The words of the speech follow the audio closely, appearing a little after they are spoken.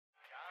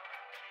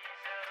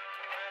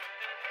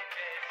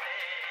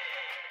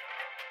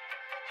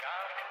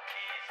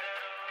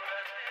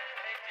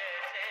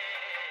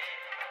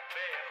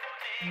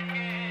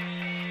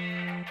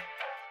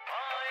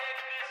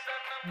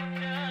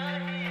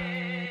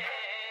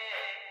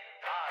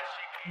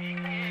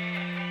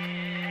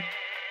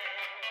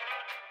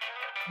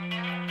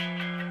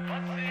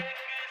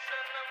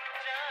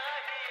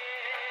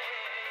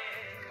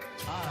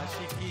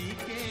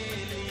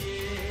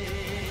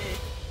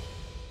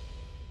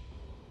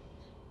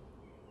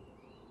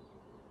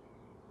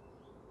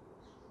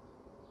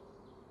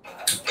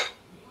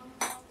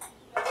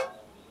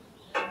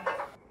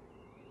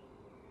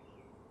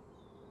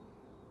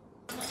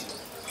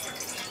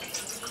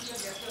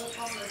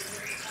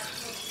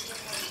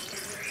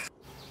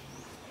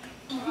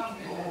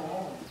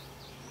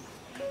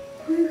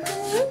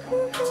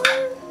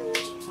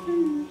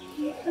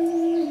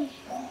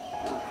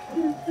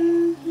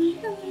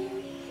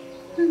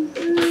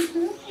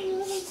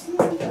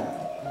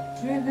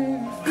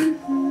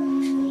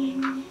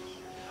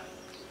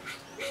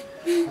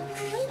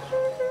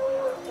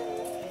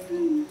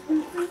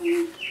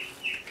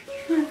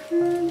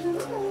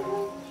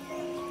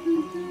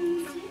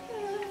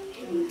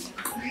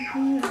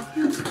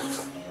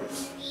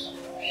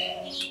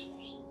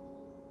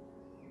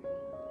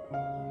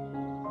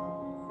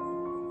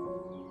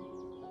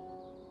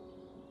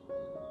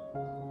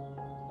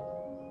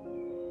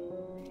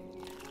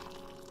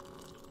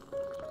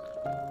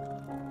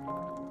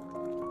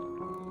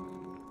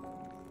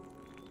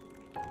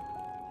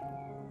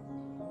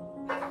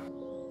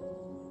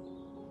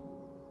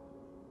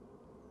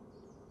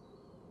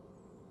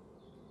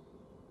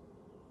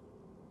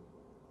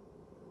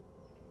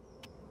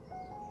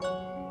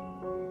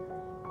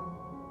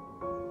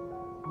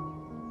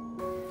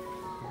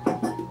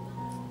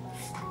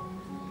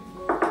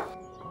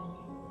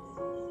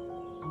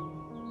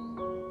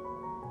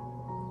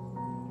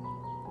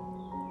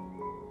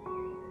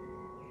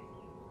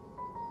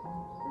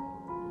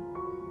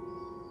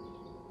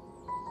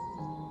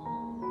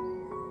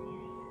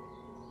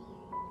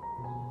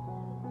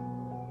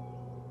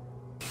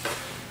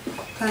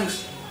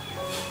Thanks.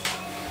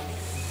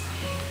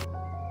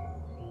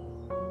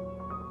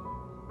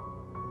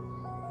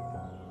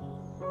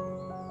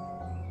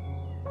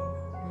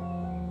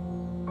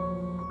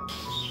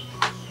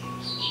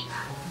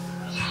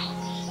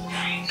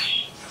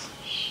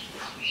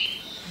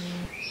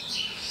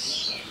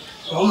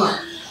 Roma.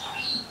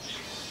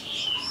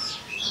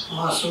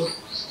 Maso.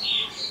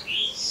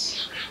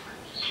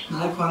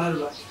 मैं final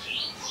बात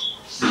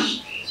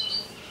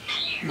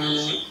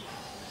मैंने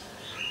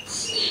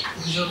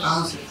जो काम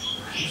से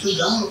जो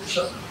जाऊँ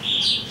सब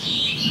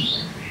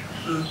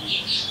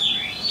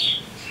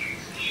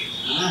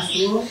हाँ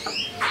सो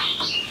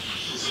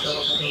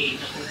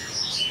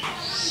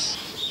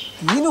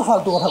किनु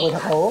फाल्तु কথা কৈ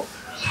থাকা ও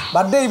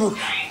বাদ দে এইবোৰ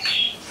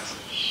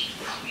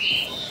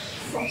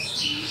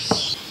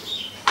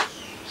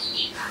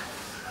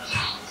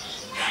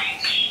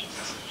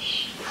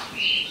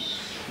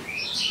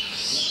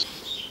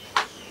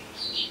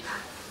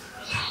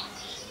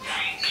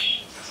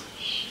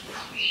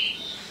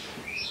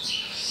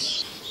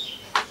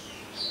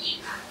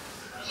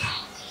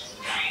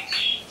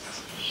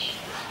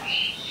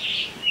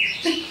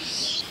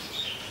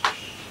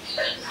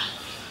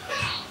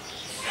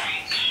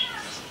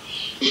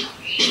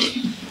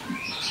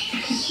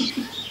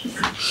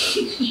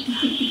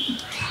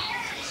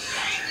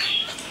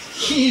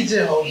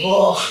যে হ'ব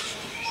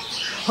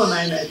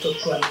নাই নাই তো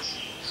কোৱা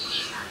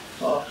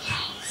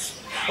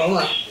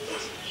কমা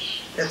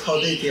এ থ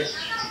দে এতিয়া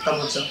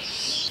কামত যাওঁ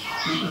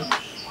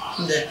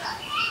দে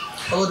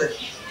হ'ব দে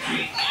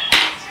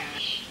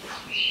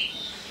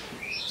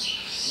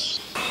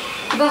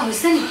কিবা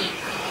হৈছে নেকি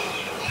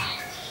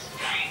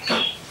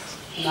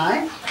নাই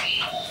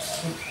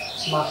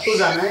মাতটো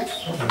জানাই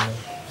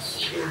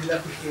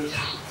এইবিলাক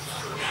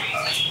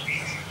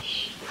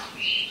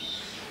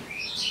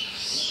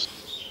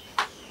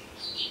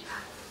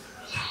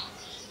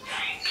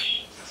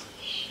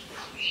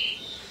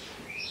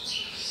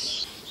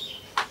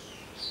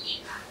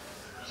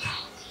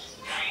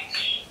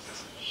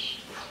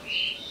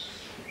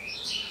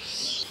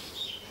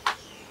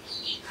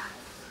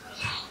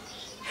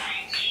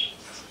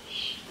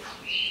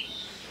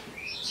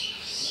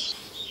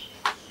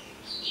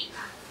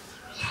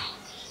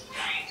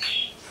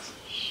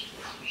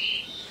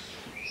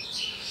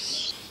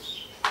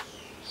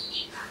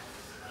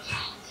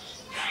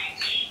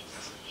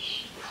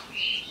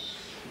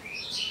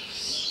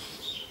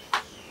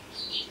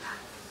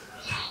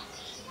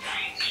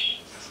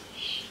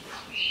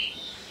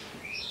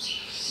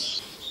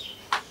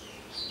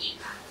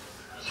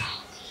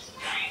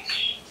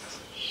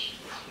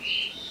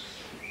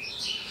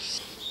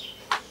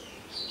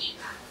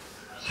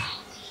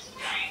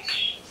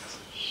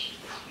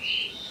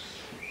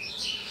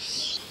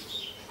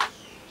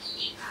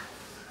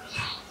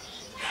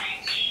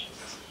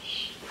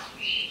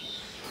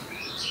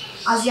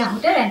আজি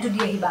আহোঁতে ৰেণ্টটো দি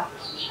আহিবা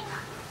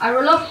আৰু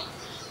অলপ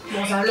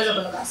বজাৰলৈ যাব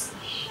লগা আছে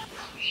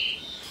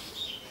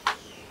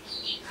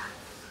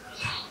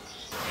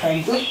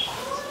টাইমটো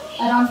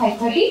around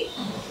 5:30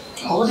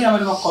 হ'ব দিয়া মই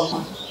তোমাক কল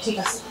কৰিম ঠিক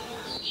আছে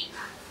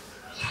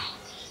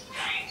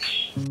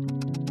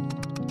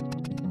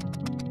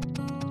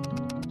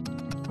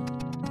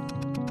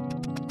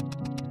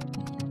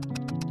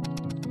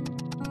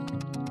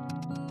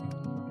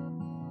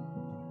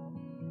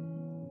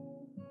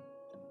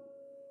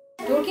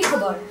তোৰ কি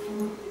খবৰ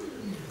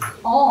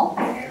মোৰ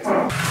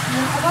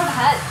খবৰ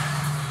ভাল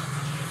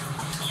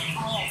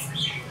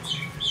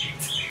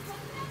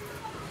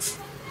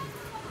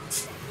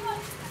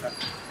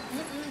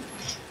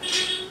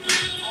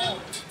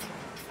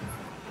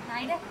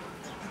নাই দে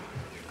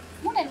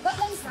মোৰ এনেকুৱা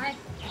প্লেন নাই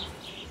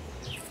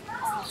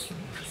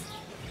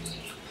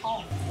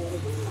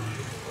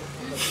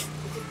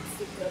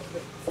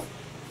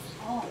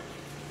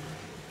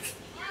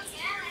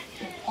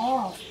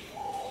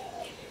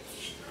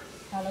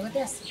ভালতে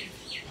আছে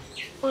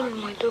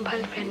মইতো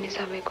ভাল ফ্ৰেণ্ড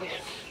হিচাপে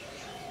কৈছোঁ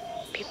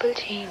পিপল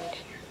change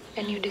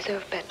and U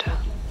deserve better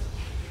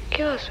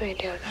কিয় আছোঁ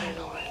এতিয়া তাৰ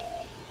লগত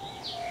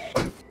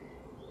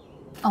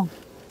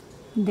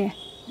দে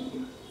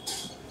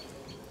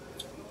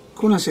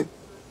কোন আছিল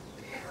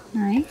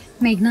নাই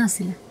মেঘনা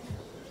আছিলে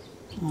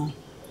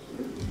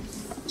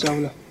যাওঁ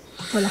বোলা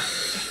ব'লা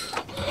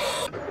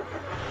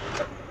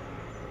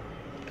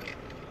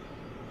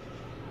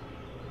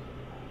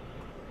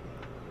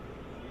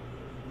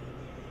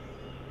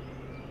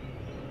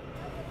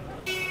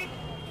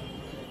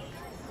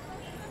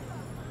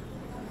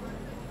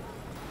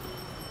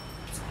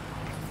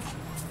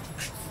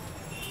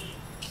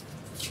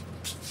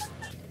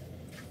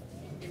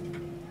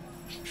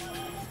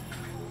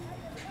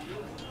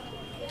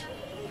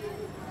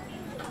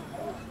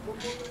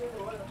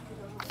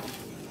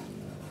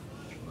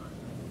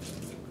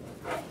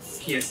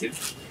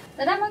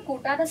দাদা মই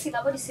কুৰ্তা এটা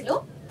চিলাব দিছিলোঁ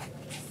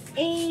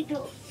এইটো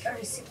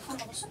ৰিচিপ্টখন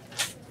ল'বচোন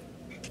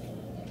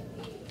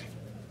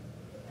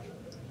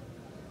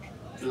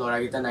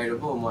ল'ৰাকেইটা নাই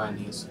ৰ'ব মই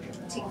আনি আছোঁ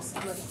ঠিক আছে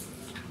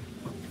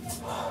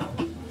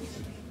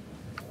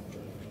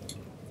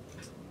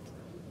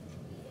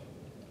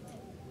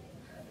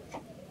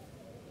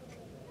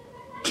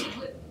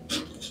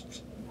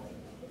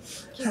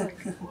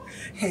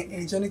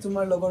এইজনী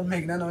তোমাৰ লগৰ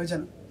মেঘনা নহয়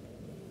জানো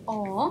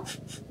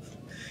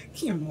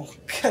কি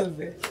মক্কেল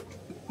বে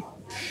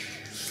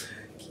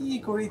কি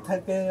কৰি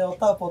থাকে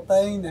অতা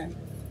পতাই নাই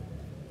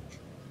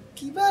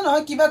কিবা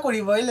নহয় কিবা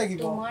কৰিবই লাগিব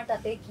তোমাৰ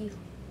তাতে কি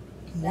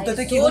মোৰ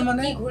তাতে কি হ'ল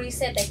মানে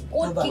ঘূৰিছে তাই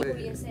ক'ত কি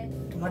কৰি আছে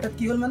তোমাৰ তাত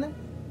কি হ'ল মানে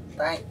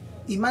তাই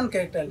ইমান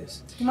কেৰেক্টাৰলেছ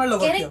তোমাৰ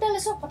লগত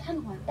কেৰেক্টাৰলেছৰ কথা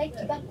নহয় তাই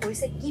কিবা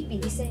কৰিছে কি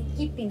পিন্ধিছে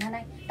কি পিন্ধা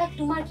নাই তাক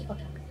তোমাৰ কি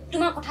কথা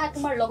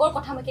তোমাৰ লগৰ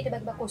কথা মই কেতিয়াবা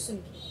কিবা কৈছোঁ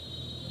নেকি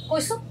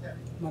কৈছোঁ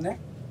মানে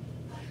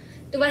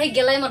তোমাৰ সেই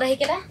গেলাই মদাহী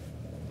কেইটা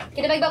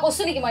কেতিয়াবা কিবা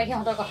কৈছোঁ নেকি মই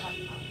সিহঁতৰ কথা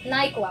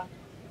নাই কোৱা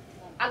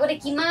আগতে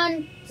কিমান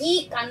কি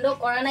কাণ্ড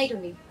কৰা নাই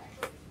তুমি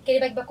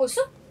কেতিয়াবা কিবা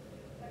কৈছোঁ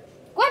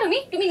কোৱা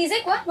তুমি নিজে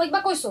কোৱা মই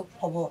কিবা কৈছোঁ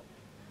হ'ব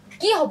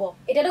কি হ'ব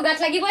এতিয়াতো গাত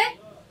লাগিবই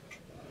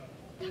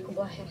থাকিব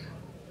আহে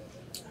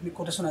আমি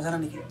ক'ত আছোঁ নাজানা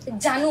নেকি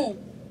জানো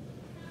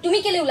তুমি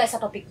কেলে ওলাইছা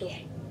টপিকটো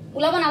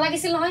ওলাব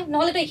নালাগিছিল নহয়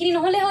নহ'লেতো এইখিনি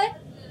নহ'লে হয়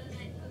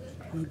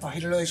আমি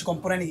বাহিৰলৈ আহিছোঁ গম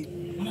পোৱা নেকি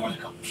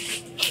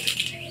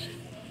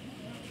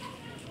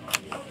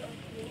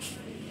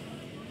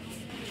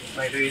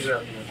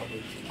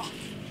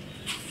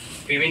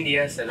পেমেণ্ট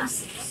দিয়া আছে না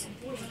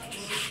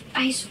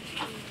আহিছোঁ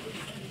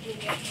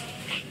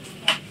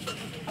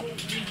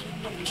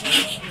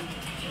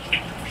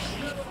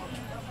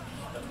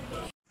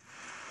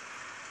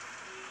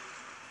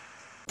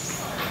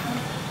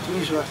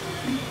তুমি যোৱা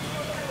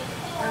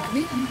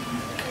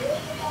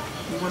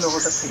মই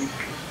লগৰ তাত থাকিম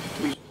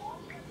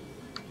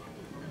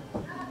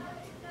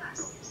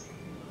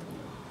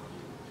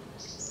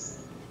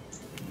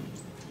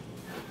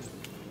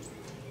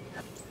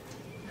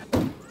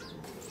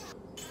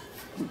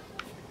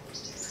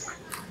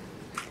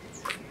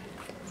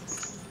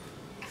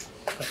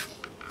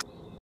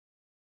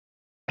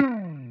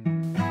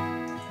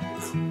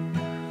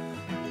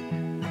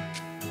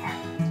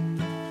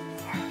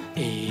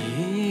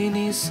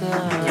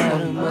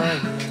Sharma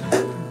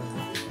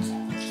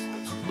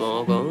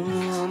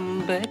Bogom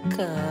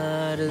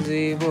bekar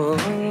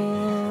জীবন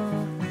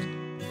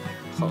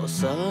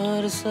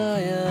হসার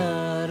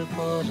সায়ার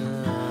পরা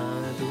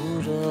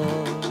দূর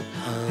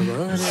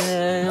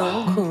আমারে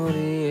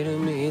অঘরির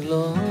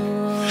মিলন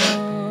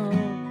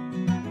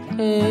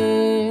এ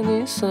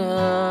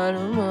নিসার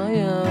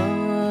মায়া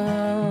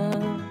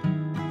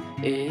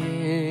এ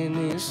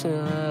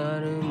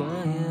নিসার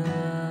মায়া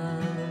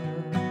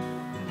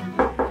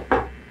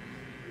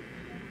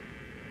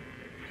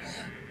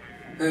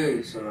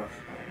Hey, Sourav.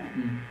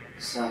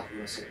 Saaf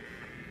আছে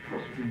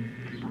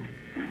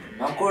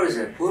নকৰে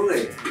যে ফুলে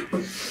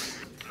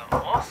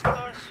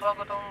নমস্কাৰ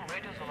স্বাগতম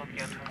ৰেডিঅ'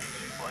 জলকীয়া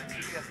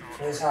 1.3 আছে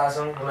এই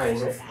সাজন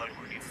কোনাইছে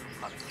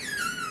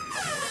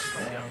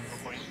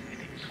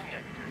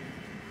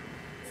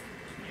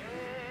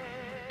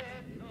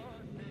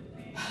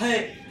Hey,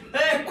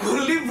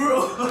 কুলি ব্রো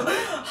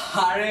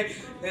আরে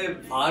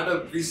ভাট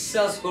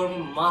বিশ্বাস কর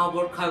মা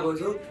বড় খা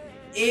গজু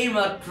এই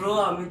মাত্র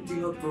আমি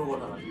তিলত প্রো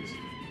কথা লাগিছে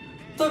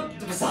তো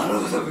জানো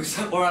কথা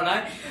বিশ্বাস কৰা নাই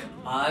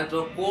আই তো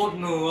কোড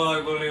নোৱা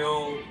গলে ও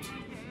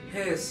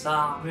হে সা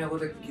আমি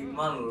আগতে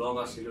কিমান লগ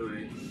আছিল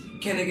ৰে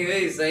কেনেকে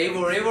এই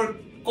এইবোৰ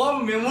কম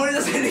মেমৰি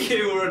আছে নেকি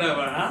এইবোৰ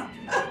নাবাৰ হা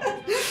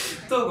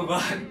তো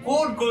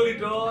কোড গলি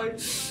তই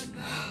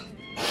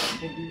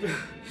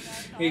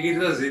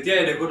এইকেইটা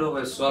যেতিয়াই দেখো তো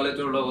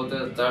ছোৱালীটোৰ লগতে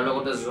তাৰ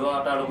লগতে যোৱা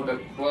তাৰ লগতে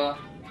খোৱা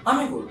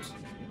আমি ক'ত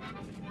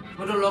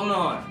মইতো লগ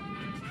নহয়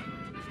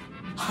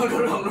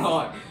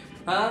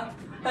হা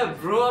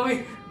ব্ৰ আমি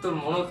তো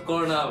মনত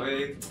কৰ না বে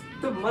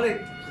তো মানে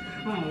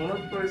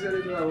মনত পৰিছে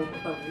এইটো আগৰ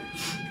কথা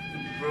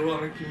ব্ৰ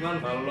আমি কিমান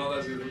ভাল লগ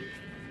আছিলো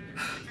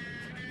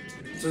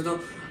তো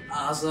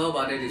আছাও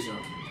বাদে দিছ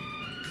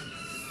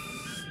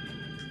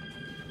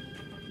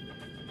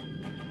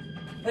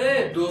এই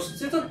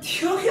দোস্তি তো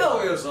থিয় কিয়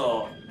হৈ আছ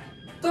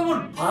তই মোৰ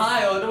ভাই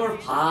হয় তই মোৰ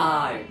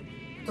ভাই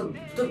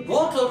তই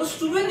বহুত তই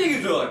ষ্টুডেণ্ট নেকি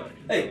তই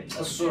এই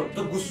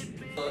তই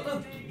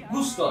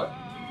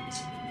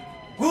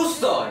গুছ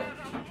তই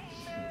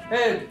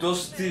এই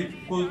দোস্তি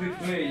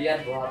তুমি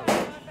ইয়াত বহা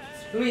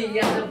তুমি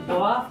ইয়াতে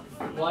বহা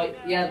মই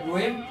ইয়াত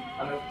বহিম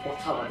আমি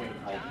কথা পাতিম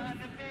ভাই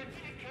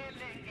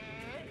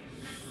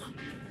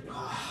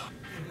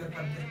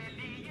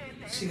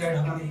সিগারেট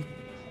হবে নাকি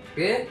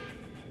কে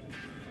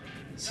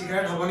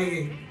সিগারেট হবে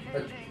নাকি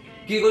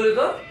কি কলি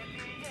তই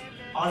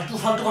আলটু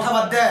ফালটু কথা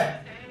বাদ দে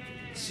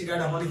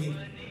সিগারেট হবে নাকি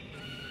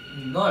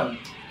নহয়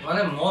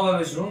মানে মই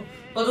ভাবিছো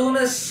তই তো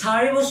মানে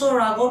 4 বছৰ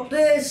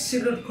আগতে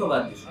সিগাৰেট খোৱা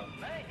বাদ দিছ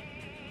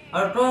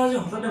আৰু তই আজি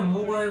হঠাতে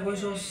মোক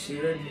কৈছ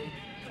সিগাৰেট দি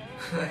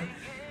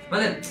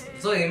মানে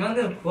তই ইমান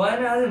দিন খোৱাই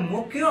নাই আজি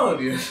মোক কিয়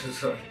দি আছ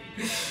তই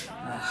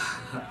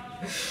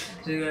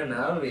সিগাৰেট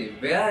নাবি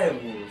বেয়া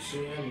এইবোৰ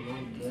সিগাৰেট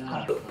বেয়া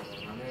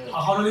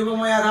এখন লিব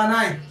মই আধা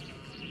নাই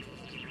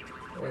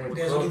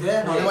দে যদি দে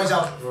নহলে মই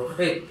যাওঁ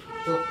এই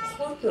তো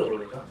খোৱাতে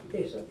বলে না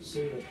এই সব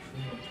সিগারেট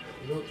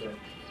লোক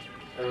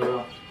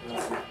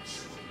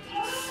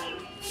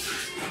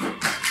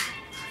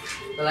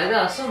Kalita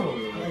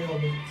Assamese.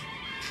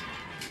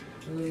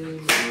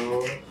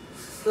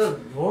 The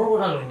more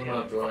what I'm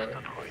doing.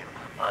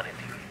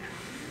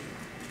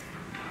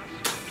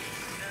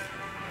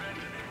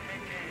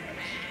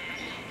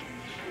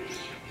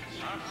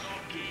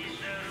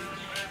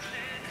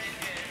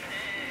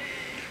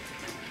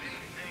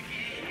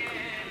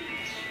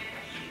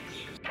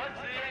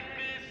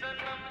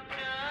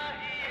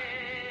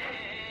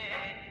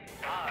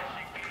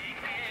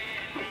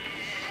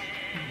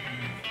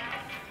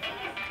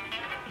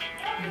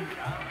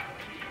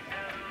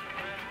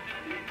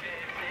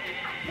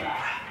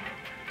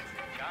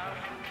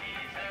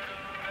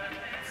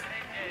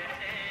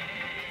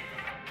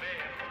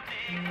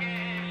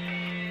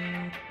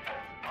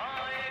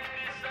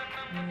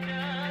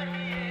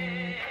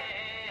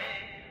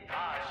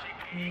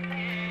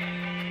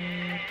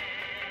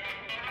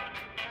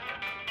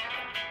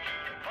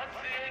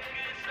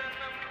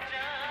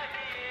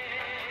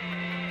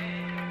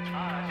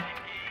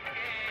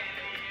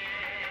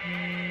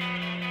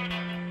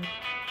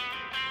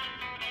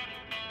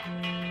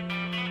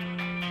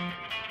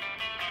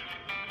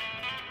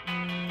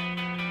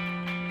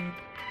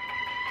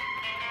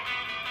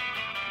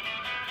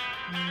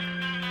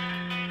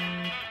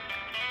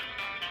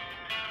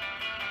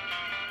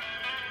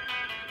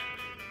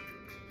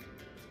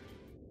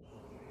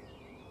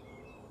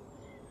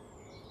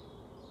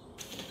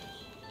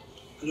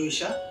 Hello,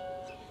 Isha.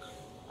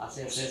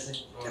 Ase.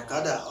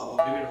 Kada.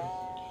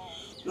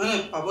 No,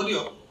 pabo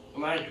dio.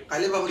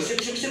 Kaile pabo dio.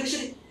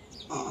 Sini.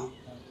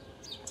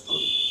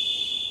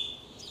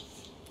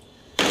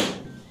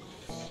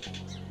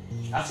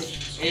 Ase.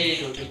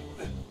 Hey,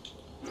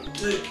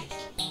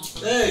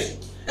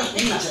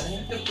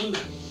 punna.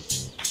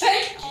 Hey.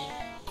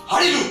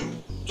 Haridu.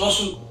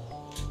 Josu.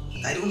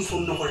 Tairi kun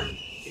phone na kore.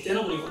 Ite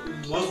na koribo.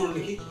 Moi koro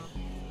niki.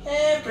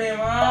 Hey,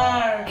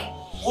 Premar.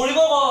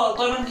 Koribo ko.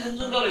 Toy man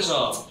tension kariso.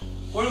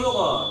 Koribo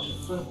ko.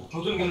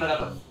 Notun game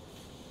lagata.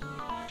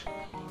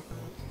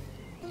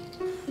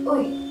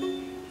 Oi.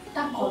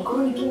 Ta call karo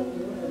niki.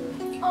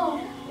 Oh,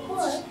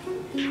 what?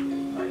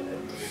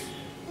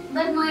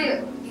 But my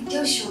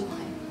video show hai.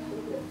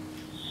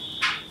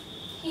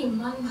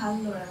 ইমান ভাল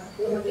লৰা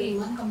ওতে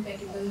ইমান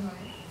compatible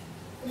হয়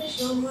ওতে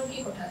show মোৰ কি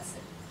কথা আছে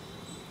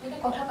এটা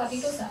কথা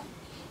পাতিতো চা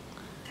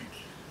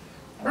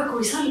এবাৰ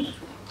কৰিছা নেকি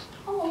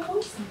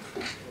কৰিছা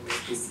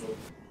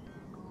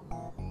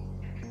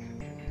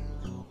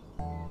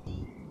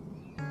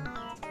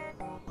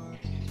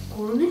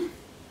কৰোনে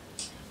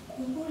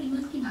কোবোৰ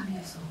ইমান কি ভাবি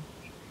আছ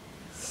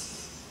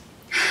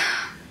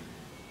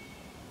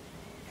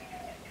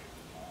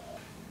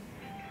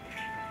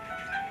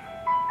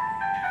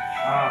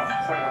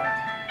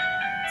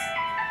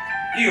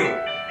You.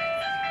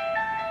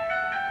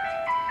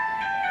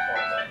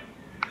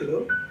 Hello.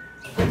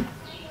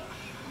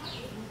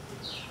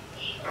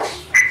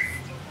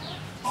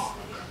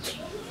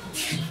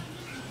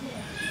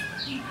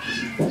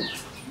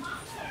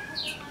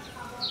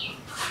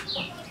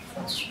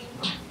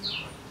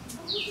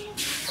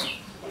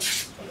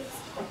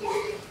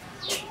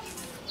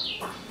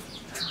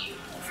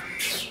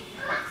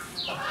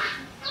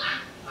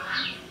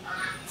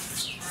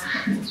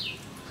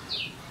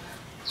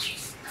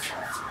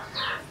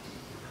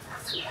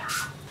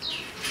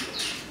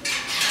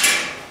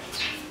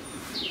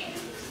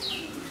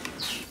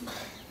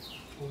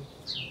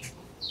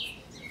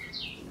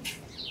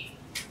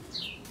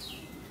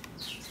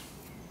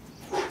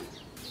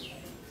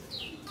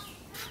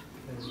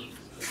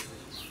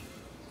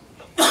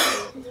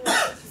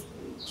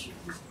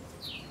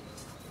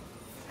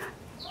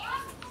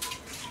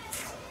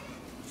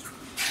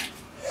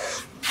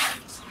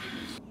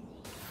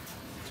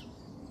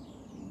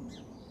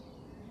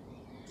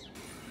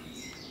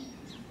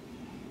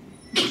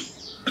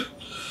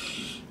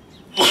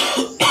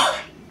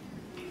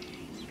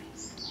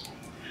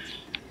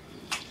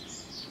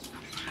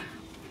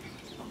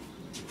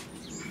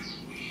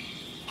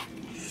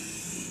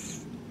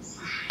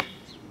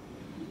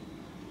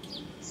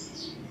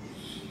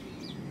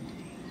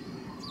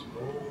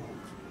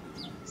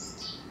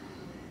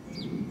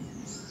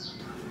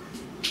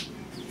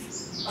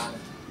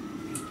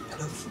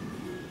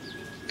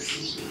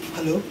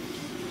 Hello?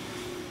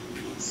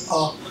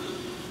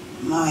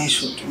 নাই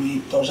এসো তুমি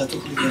দরজাটা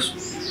খুলে দিয়েছো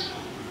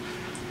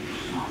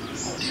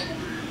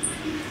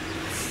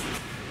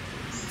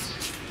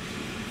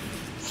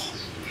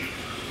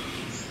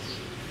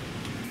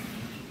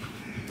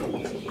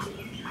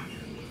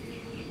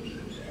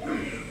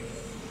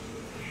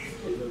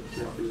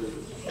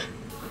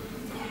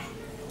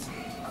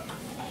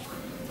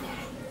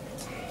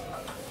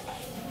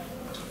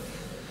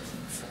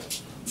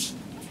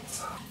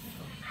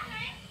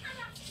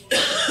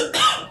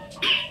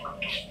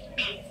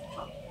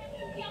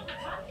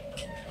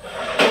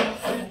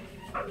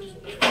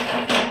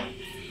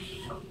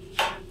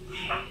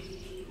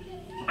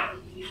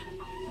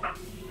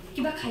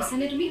কিবা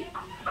খাইছানে তুমি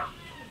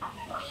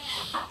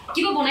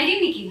কিবা বনাই দিম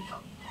নেকি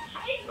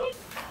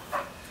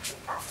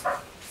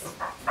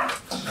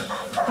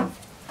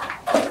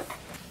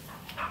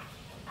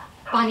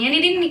পানী আনি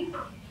দিম নেকি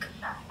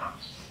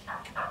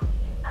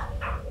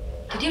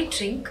Did you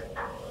drink?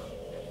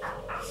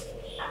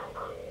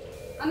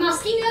 I'm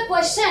asking you a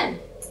question.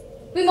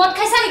 তুমি মদ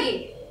খাইছা নেকি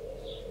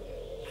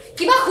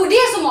কিবা খুদি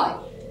আছো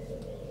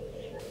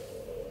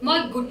মই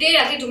গোটেই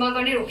ৰাতি তোমাৰ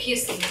কাৰণে ৰখি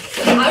আছিলো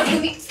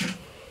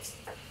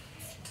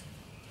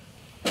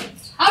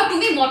আৰু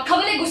তুমি মদ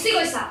খাবলৈ গুচি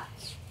গৈছা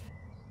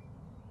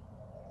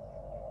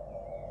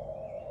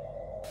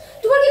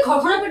তোমাৰ কি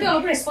ঘৰখনৰ প্ৰতি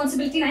অলপ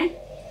ৰেসপন্সিবিলিটি নাই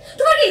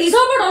তোমাৰ কি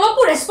নিজৰ ওপৰত অলপ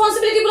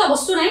ৰেসপন্সিবিলিটি বোলা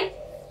বস্তু নাই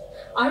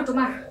আৰু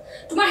তোমাৰ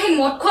সেই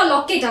মদ খোৱা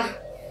লগ কেইটা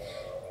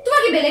তোমাৰ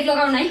কি বেলেগ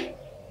লগাও নাই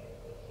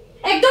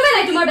একদমই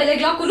নাই তোমাৰ বেলেগ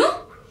লগ কোনো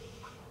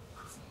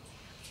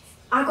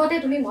আগতে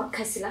তুমি মদ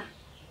খাইছিলা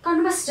কাৰণ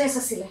তোমাৰ ষ্ট্ৰেছ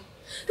আছিল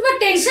তোমাৰ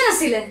টেনচন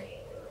আছিল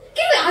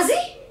কিন্তু আজি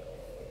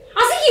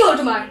কি হ'ল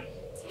তোমাৰ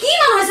কি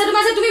মান হৈছে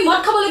তোমাৰ যে তুমি মদ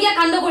খাবলগীয়া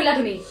কাণ্ড কৰিলা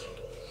তুমি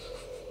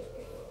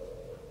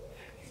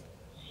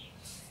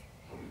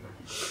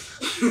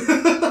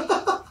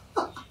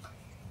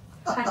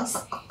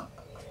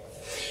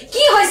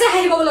কি হৈছে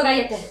হাঁহিব লগা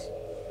ইয়াতে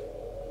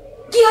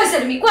কি হৈছে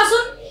তুমি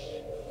কোৱাচোন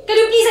can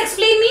you please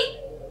explain me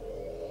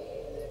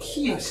কি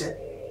হৈছে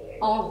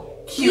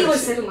কি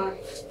হৈছে তোমাৰ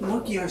মোৰ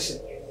কি হৈছে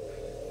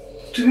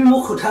তুমি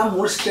মোক সোধা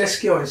মোৰ ষ্ট্ৰেছ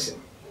কিয় হৈছে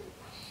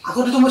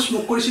আগতে তো মই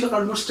স্মোক কৰিছিলো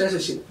কাৰণ মোৰ ষ্ট্ৰেছ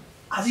হৈছিল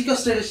আজি কিয়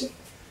ষ্ট্ৰেছ হৈছে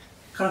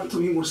কাৰণ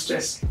তুমি মোৰ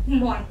ষ্ট্ৰেছ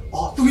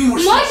তুমি মোৰ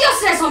মই কিয়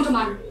ষ্ট্ৰেছ হম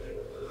তোমাৰ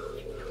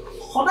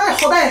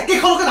সদায়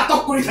একেখনকে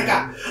নাটক কৰি থাকা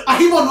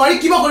আহিব নোৱাৰি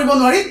কিবা কৰিব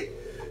নোৱাৰি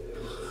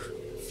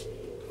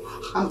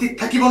শান্তিত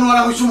থাকিব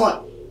নোৱাৰা হৈছো মই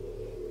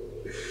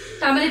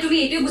তাৰমানে তুমি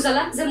এইটোই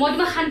বুজালা যে মই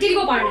তোমাক শান্তি দিব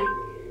পৰা নাই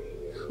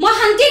মই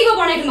শান্তি দিব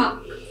পৰা নাই তোমাক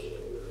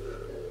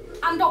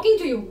I'm talking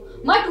to you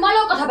মই তোমাৰ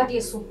লগত কথা পাতি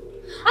আছো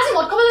আজি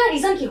মদ খাবলগীয়া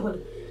ৰিজন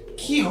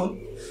কি হ'ল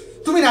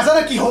তুমি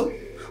নাজানা কি হ'ল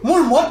মোৰ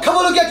মদ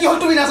খাবলগীয়া কি হ'ল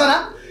তুমি নাজানা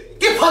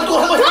কি ফালতু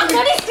কথা কৈছা Don't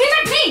bloody scream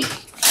at me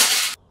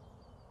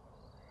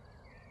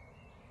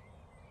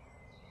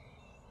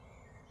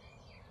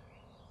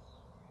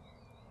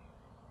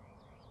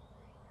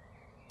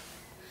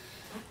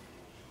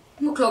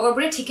মোক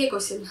লগৰবোৰে ঠিকে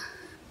কৈছিল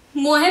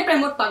মইহে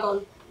প্ৰেমত পাগল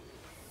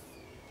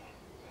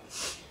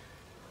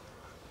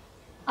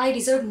I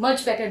deserve much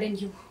better than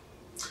you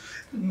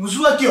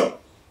নুজুৱা কিয়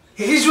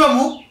হেৰি যোৱা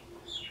মোক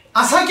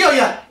আছা কিয়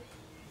ইয়াত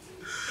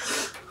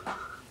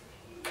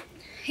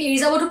হেৰি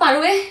যাবতো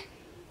পাৰোৱে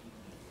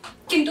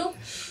কিন্তু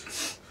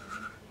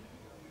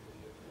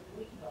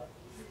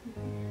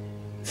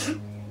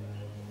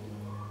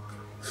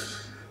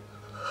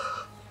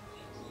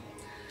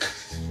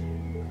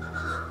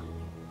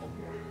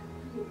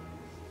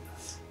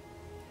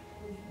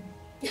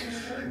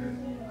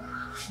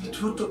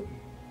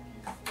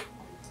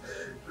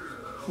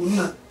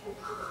শুনা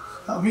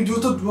আমি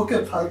দুটো দুকে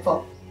ভাল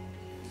পাওঁ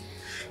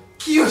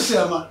কি হৈছে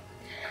আমাৰ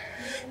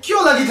কিয়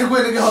লাগি থাকো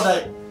এনেকে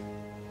সদায়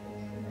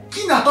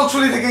কি নাটক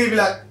চলি থাকে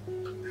এইবিলাক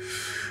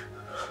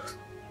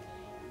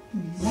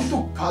মই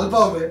তোক ভাল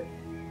পাওঁ বে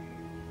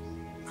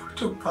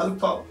তোক ভাল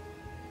পাওঁ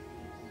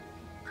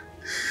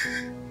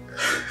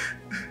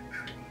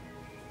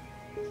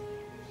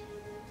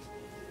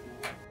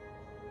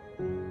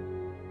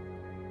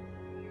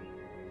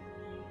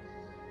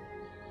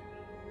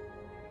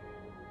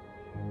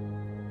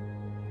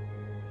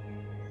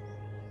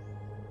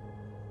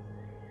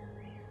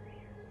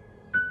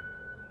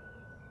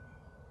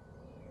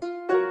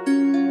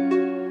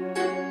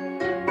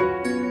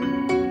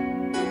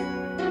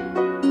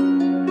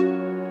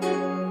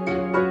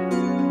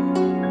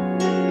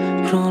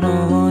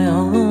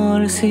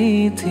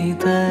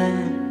চিঠিতে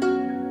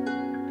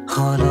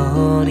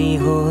সলনি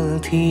হ'ল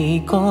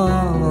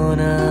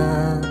ঠিকনা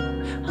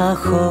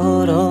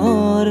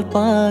আখৰৰ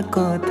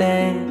পাকতে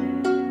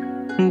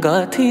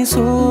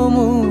গাঁঠিছো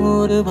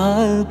মোৰ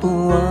ভাল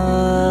পোৱা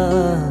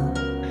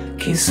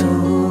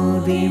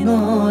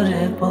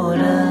কিছুদিনৰে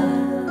পৰা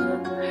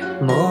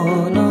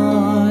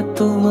মনত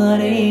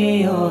তোমাৰে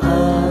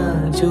অহা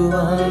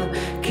যোৱা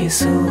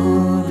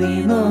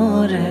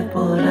কিছুদিনৰে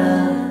পৰা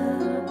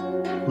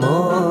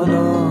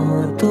মনত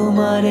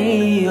তোমাৰে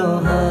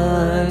অহা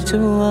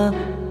যোৱা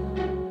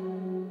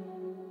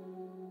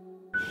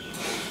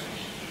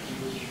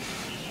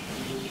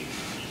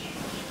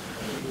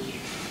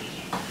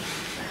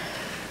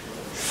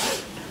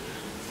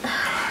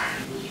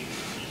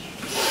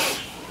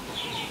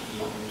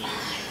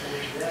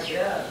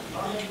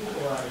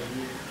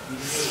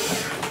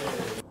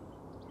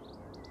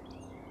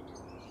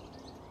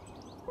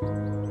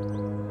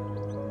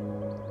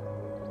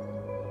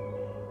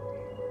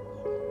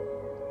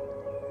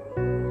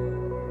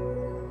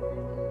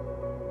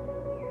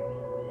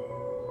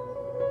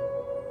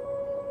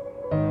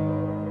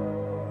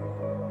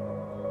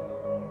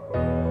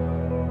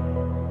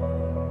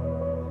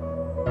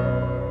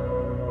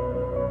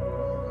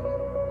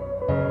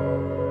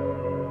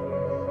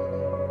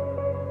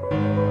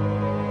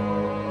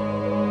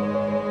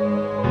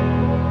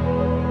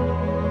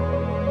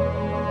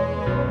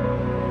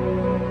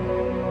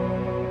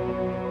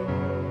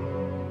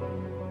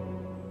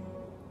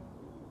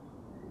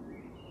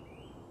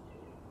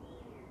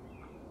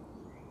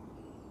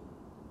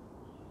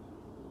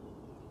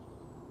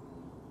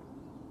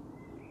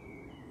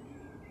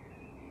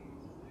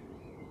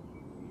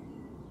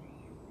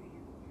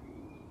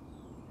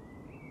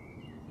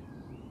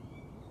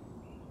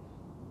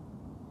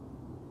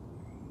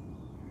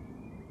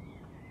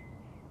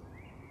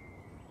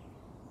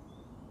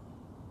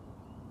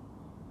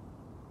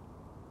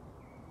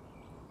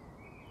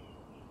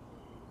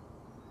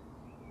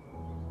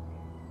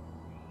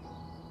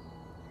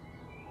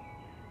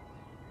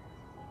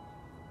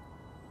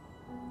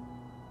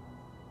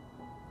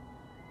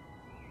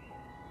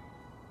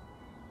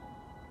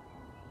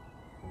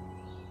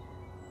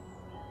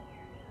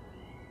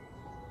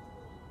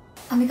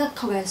আমি কাক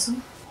ঠগাই আছো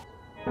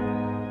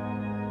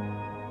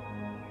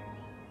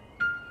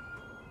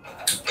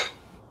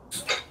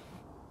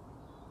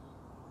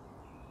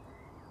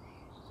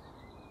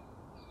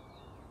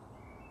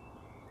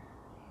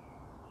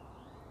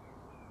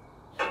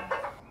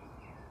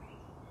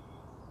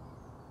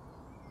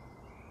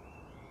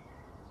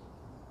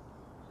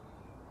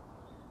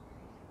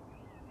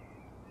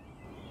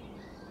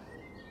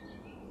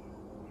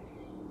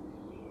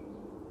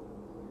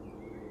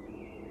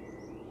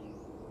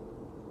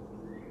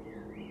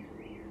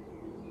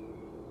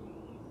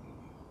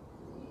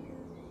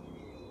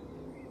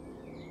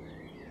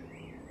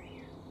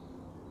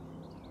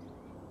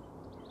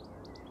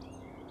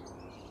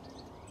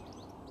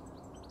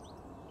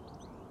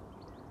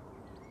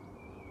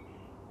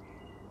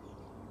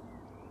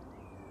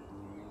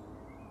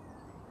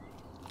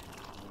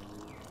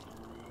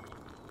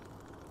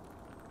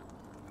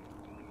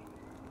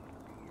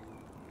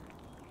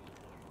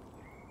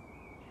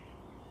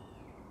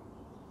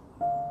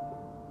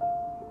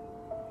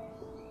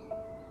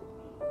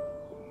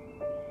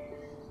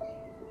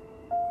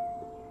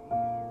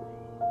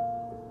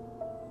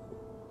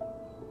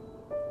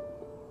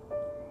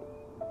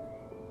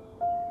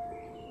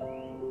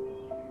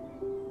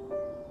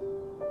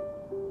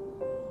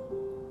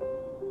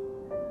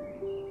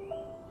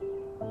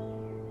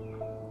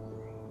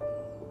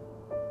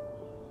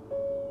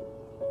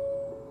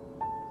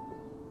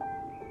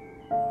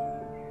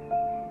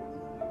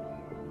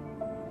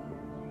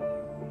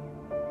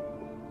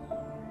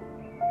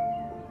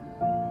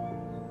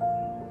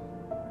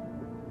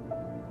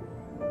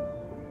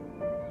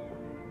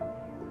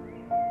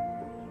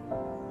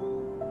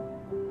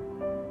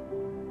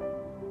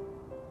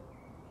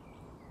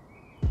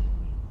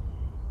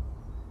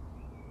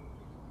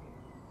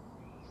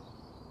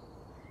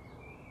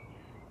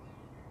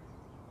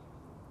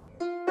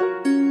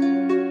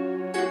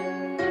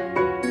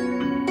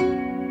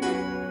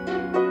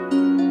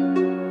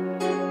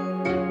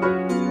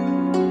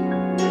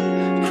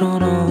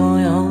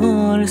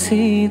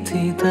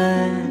চিঠিতে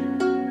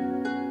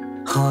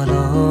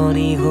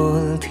সলনি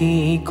হ'ল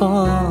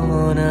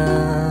ঠিকনা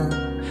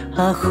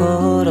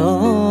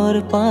আখৰৰ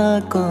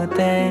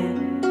পাকতে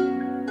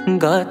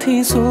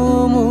গাঁঠিছো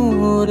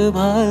মোৰ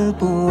ভাল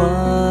পোৱা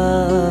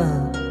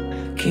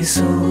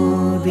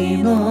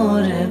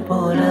কিছুদিনৰে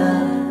পৰা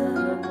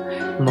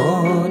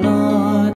মনত